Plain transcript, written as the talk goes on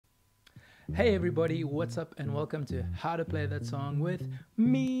Hey everybody, what's up and welcome to How to Play That Song with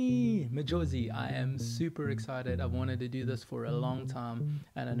me, Majozi. I am super excited. I've wanted to do this for a long time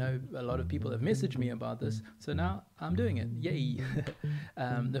and I know a lot of people have messaged me about this, so now I'm doing it. Yay!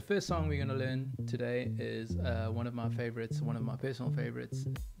 The first song we're going to learn today is one of my favorites, one of my personal favorites,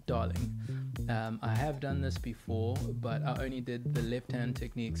 Darling. I have done this before, but I only did the left hand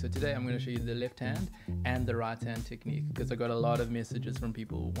technique. So today I'm going to show you the left hand and the right hand technique because I got a lot of messages from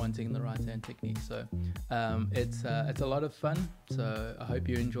people wanting the right hand technique. So it's a lot of fun. So I hope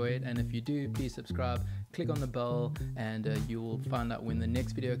you enjoy it. And if you do, please subscribe, click on the bell, and you will find out when the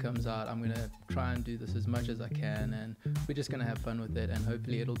next video comes out. I'm going to try and do this as much as I can, and we're just going to have fun with it. And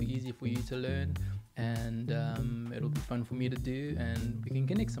hopefully it'll be easy for you to learn, and it'll be fun for me to do, and we can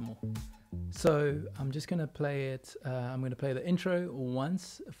connect some more. So I'm just going to play it. I'm going to play the intro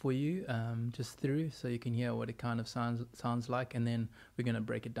once for you, just through, so you can hear what it kind of sounds like, and then we're going to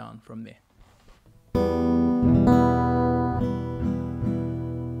break it down from there.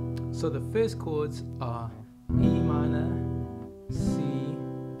 So the first chords are E minor, C,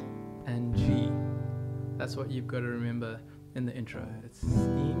 and G. That's what you've got to remember in the intro. It's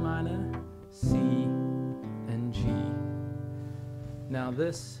E minor, C, and G. Now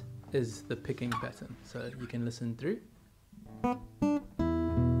this is the picking pattern, so you can listen through. One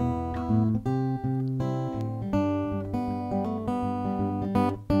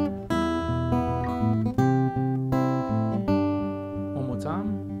more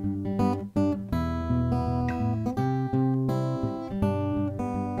time.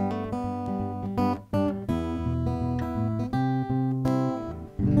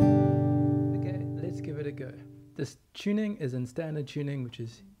 Okay, let's give it a go. This tuning is in standard tuning, which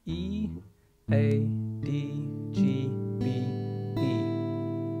is E, A, D, G, B, E.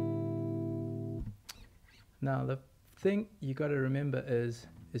 Now the thing you got to remember is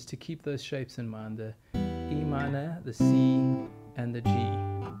to keep those shapes in mind, the E minor, the C, and the G,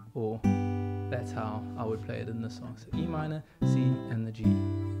 or that's how I would play it in this song. So E minor, C, and the G.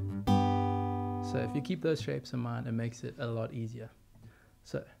 So if you keep those shapes in mind, it makes it a lot easier.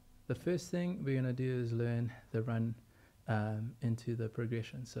 So the first thing we're going to do is learn the run into the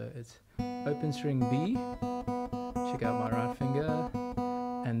progression. So it's open string B, check out my right finger,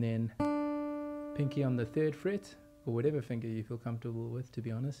 and then pinky on the 3rd fret, or whatever finger you feel comfortable with, to be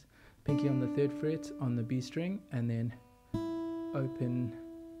honest. Pinky on the 3rd fret on the B string, and then open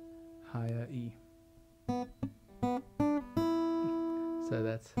higher E. So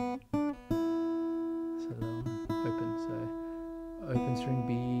that's so low, open. So open string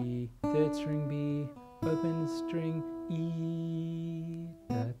B, 3rd string B, open string E,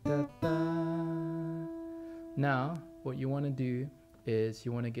 da, da, da. Now what you want to do is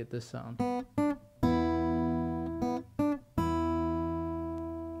you want to get this sound.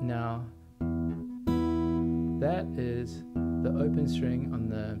 Now that is the open string on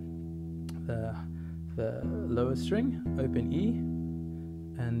the lower string, open E,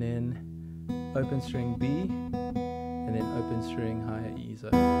 and then open string B, and then open string higher E. So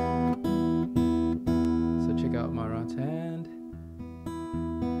check out my right hand,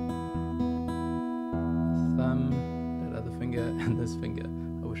 thumb, that other finger, and this finger.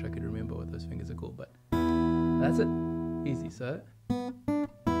 I wish I could remember what those fingers are called, but that's it. Easy. So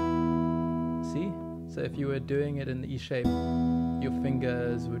see? So if you were doing it in the E shape, your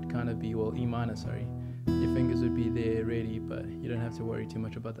fingers would kind of be, well, E minor, sorry. Your fingers would be there ready, but you don't have to worry too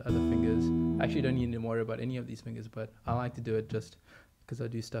much about the other fingers. Actually, you don't need to worry about any of these fingers, but I like to do it just because I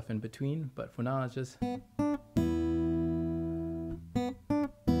do stuff in between. But for now, it's just...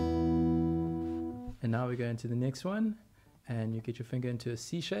 And now we go into the next one, and you get your finger into a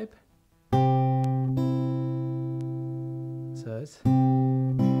C shape. So it's...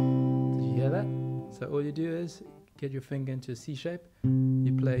 Did you hear that? So all you do is get your finger into a C shape.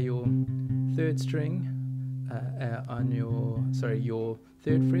 You play your 3rd string on your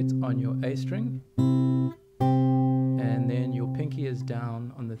 3rd fret on your A string, and then your pinky is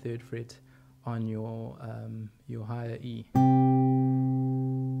down on the 3rd fret on your higher E.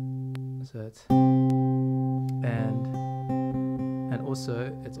 So it's and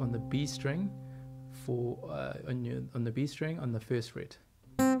also it's on the B string for on the B string on the 1st fret.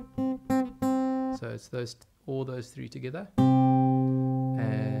 So it's all those three together.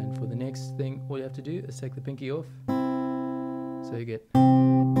 And for the next thing, all you have to do is take the pinky off. So you get.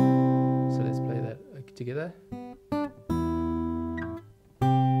 So let's play that together.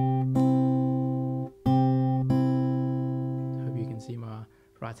 Hope you can see my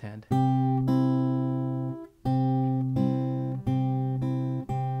right hand.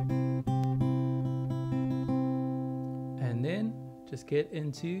 And then just get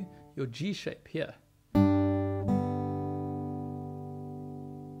into your G shape here.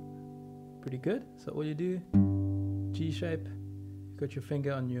 Pretty good. So all you do, G shape, you got your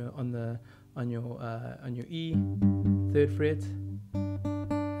finger on your E, 3rd fret,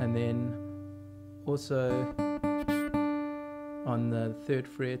 and then also on the 3rd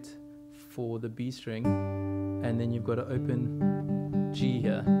fret for the B string, and then you've got to open G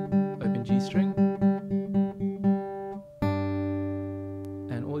here, open G string,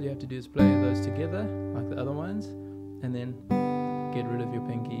 and all you have to do is play those together like the other ones, and then get rid of your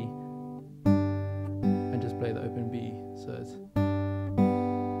pinky and just play the open B. So it's,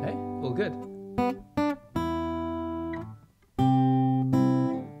 hey, all good.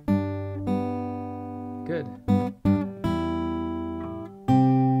 Good.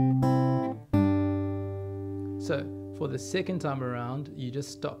 So for the second time around, you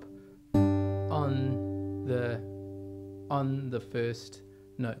just stop on the first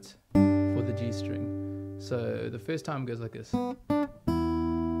note for the G string. So the first time goes like this. So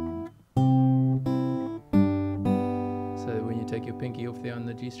when you take your pinky off there on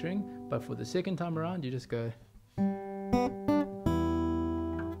the G string, but for the second time around, you just go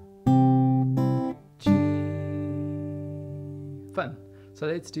G. Fun. So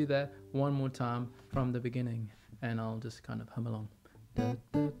let's do that one more time from the beginning, and I'll just kind of hum along. Da,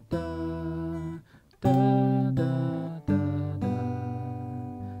 da, da, da, da, da,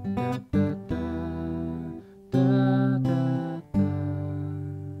 da, da, da, da, da.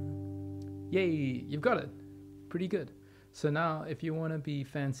 Yay, you've got it. Pretty good. So now if you want to be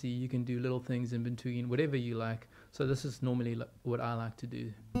fancy, you can do little things in between, whatever you like. So this is normally what I like to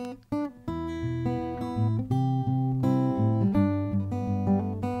do.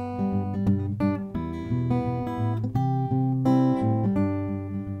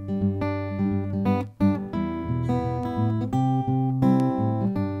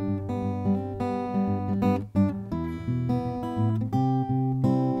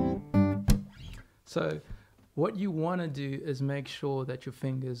 So what you want to do is make sure that your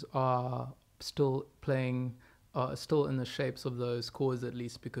fingers are still playing, still in the shapes of those chords at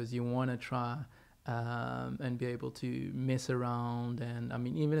least, because you want to try and be able to mess around. And I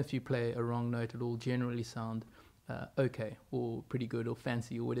mean, even if you play a wrong note, it will generally sound okay or pretty good or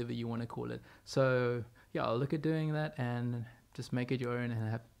fancy or whatever you want to call it. So yeah, I'll look at doing that and just make it your own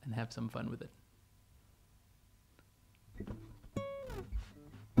and have some fun with it.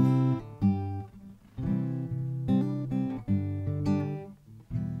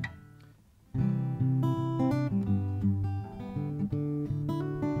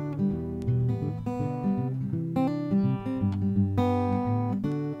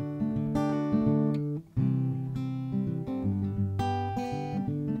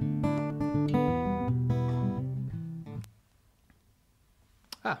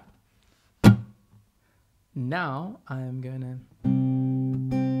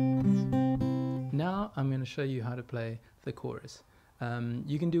 Now I'm gonna show you how to play the chorus.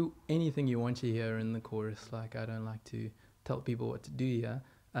 You can do anything you want to hear in the chorus. Like, I don't like to tell people what to do here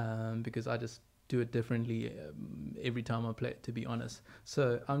because I just do it differently every time I play it, to be honest.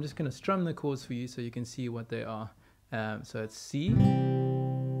 So I'm just gonna strum the chords for you so you can see what they are. So it's C,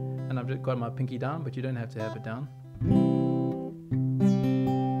 and I've just got my pinky down, but you don't have to have it down.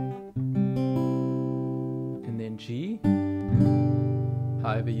 G,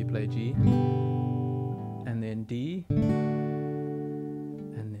 however you play G, and then D,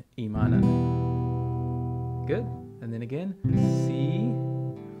 and then E minor. Good. And then again C,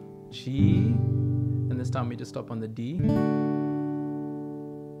 G, and this time we just stop on the D, and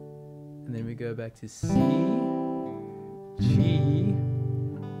then we go back to C, G,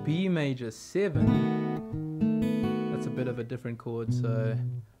 B major 7. That's a bit of a different chord, so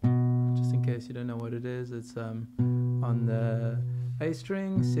just in case you don't know what it is, it's on the A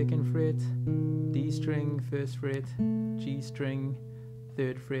string, 2nd fret, D string, 1st fret, G string,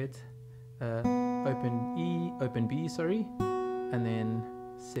 3rd fret, open B, sorry, and then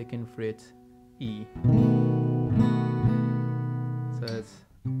 2nd fret E. So it's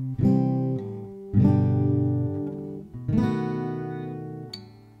and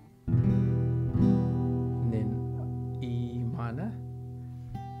then E minor.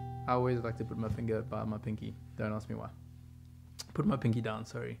 I always like to put my finger by my pinky. Don't ask me why. Put my pinky down,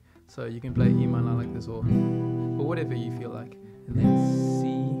 sorry. So you can play E minor like this or whatever you feel like. And then C,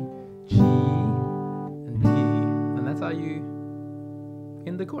 G, and D. And that's how you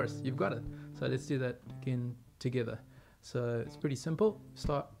end the chorus. You've got it. So let's do that again together. So it's pretty simple.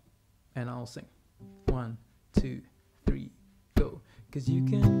 Start and I'll sing. 1, 2, 3, go. 'Cause you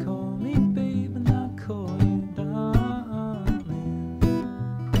can call me babe and I'll call you darling.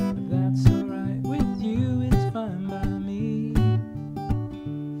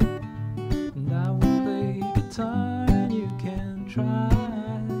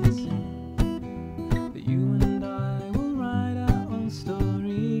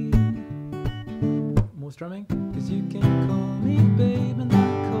 strumming. Cause you can call me babe and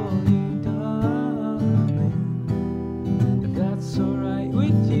I'll call you darling. If that's alright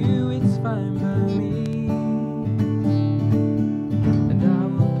with you, it's fine by me. And I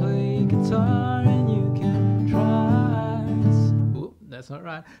will play guitar and you can try. Ooh, that's not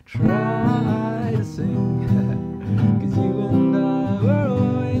right. Try to sing. Cause you and I were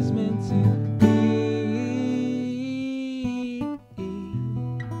always meant to be.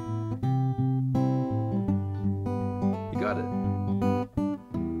 You got it.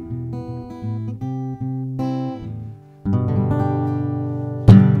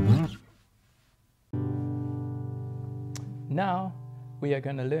 Now we are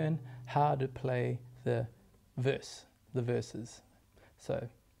going to learn how to play the verses. So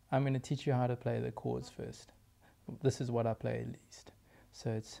I'm going to teach you how to play the chords first. This is what I play at least.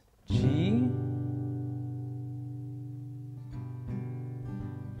 So it's G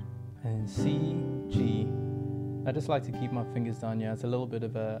and C, G. I just like to keep my fingers down here. It's a little bit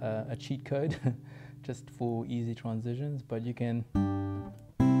of a cheat code just for easy transitions, but you can,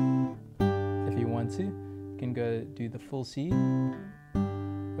 if you want to, you can go do the full C,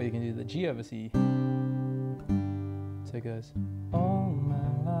 or you can do the G over C. So it goes, all my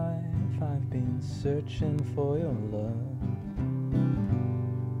life I've been searching for your love,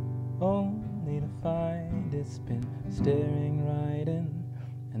 only to find it's been staring right in.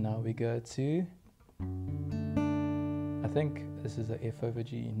 And now we go to, I think this is a F over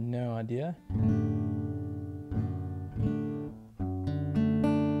G, no idea.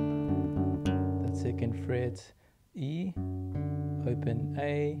 That second fret, E, open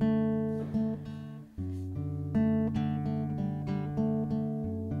A,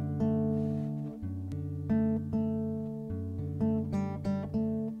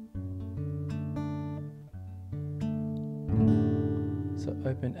 so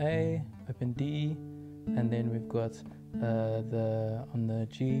open A, open D, and then we've got on the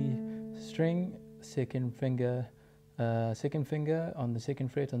G string, second finger on the second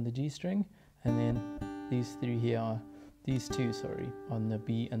fret on the G string, and then these three here are, these two, sorry, on the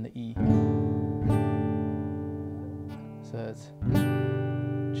B and the E. So it's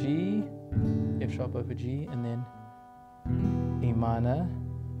G, F sharp over G, and then E minor,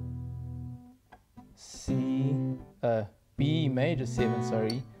 C, B major 7,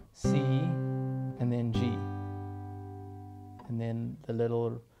 sorry, C, and then G. And then the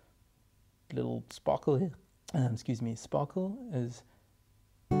little sparkle here, excuse me, sparkle is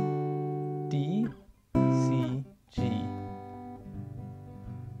D, C, G.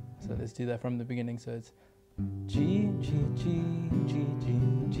 So let's do that from the beginning. So it's G, G, G, G, G,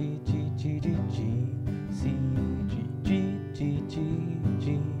 G, G, G, G, G, C, G, G, G, G, G,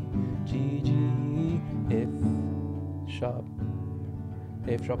 G, G,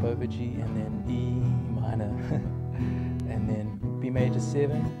 F sharp over G, and then E minor, and then B major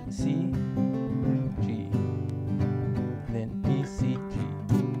 7, C, G, then E, C,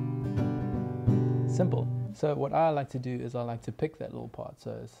 G. Simple. So what I like to do is I like to pick that little part.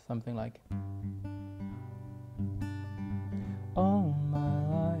 So it's something like, all my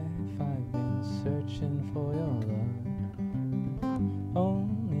life I've been searching for your love,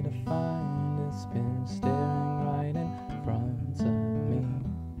 only to find it's been staring right in front of me,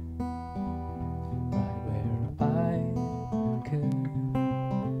 right where I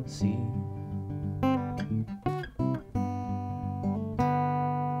could see.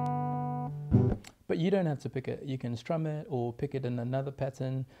 But you don't have to pick it. You can strum it or pick it in another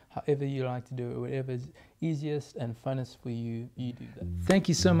pattern, however you like to do it, whatever's easiest and funnest for you, you do that. Thank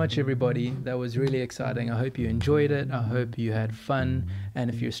you so much, everybody. That was really exciting. I hope you enjoyed it. I hope you had fun. And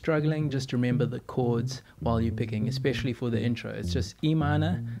if you're struggling, just remember the chords while you're picking, especially for the intro. It's just E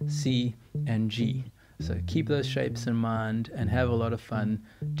minor, C, and G. So keep those shapes in mind and have a lot of fun.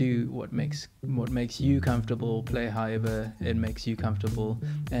 Do what makes you comfortable, play however it makes you comfortable,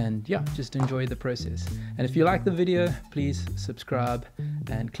 and yeah, just enjoy the process. And if you like the video, please subscribe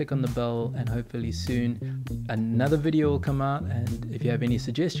and click on the bell, and hopefully soon another video will come out. And if you have any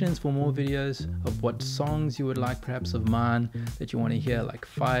suggestions for more videos of what songs you would like perhaps of mine that you want to hear, like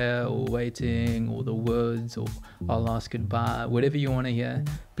Fire or Waiting or The Words or I'll Ask Goodbye, whatever you want to hear,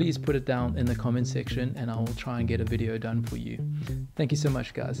 please put it down in the comment section and I will try and get a video done for you. Thank you so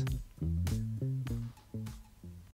much, guys.